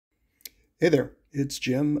Hey there, it's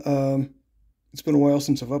Jim. It's been a while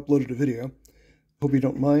since I've uploaded a video. Hope you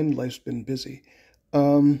don't mind, life's been busy.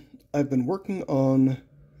 I've been working on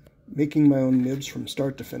making my own nibs from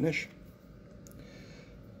start to finish.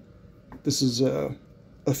 This is a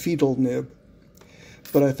fetal nib,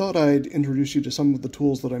 but I thought I'd introduce you to some of the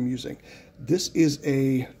tools that I'm using. This is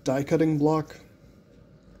a die cutting block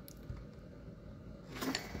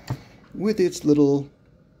with its little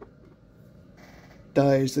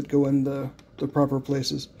dies that go in the proper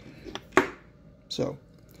places. So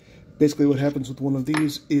basically what happens with one of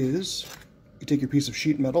these is you take your piece of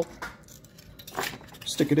sheet metal,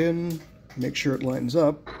 stick it in, make sure it lines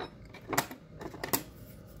up,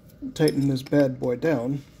 tighten this bad boy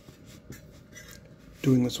down.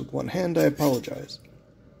 Doing this with one hand, I apologize.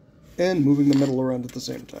 And moving the metal around at the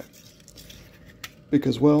same time.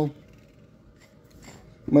 Because, well,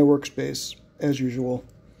 my workspace, as usual,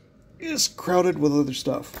 is crowded with other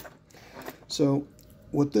stuff. So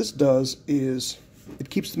what this does is it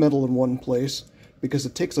keeps the metal in one place because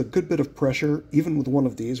it takes a good bit of pressure, even with one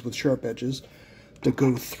of these with sharp edges, to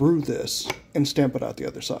go through this and stamp it out the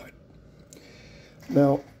other side.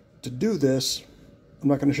 Now, to do this, I'm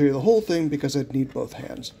not going to show you the whole thing because I'd need both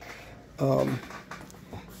hands.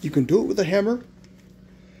 You can do it with a hammer,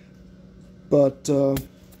 but to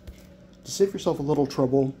save yourself a little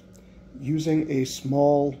trouble, using a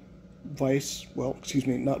small vise, well, excuse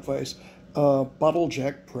me, not vise, bottle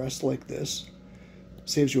jack press like this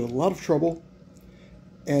saves you a lot of trouble,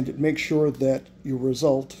 and it makes sure that your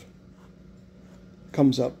result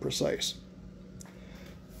comes out precise.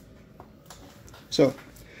 So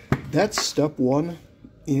that's step one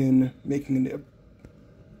in making a nib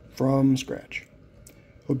from scratch.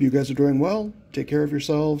 Hope you guys are doing well, take care of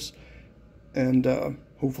yourselves, and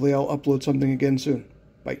hopefully I'll upload something again soon.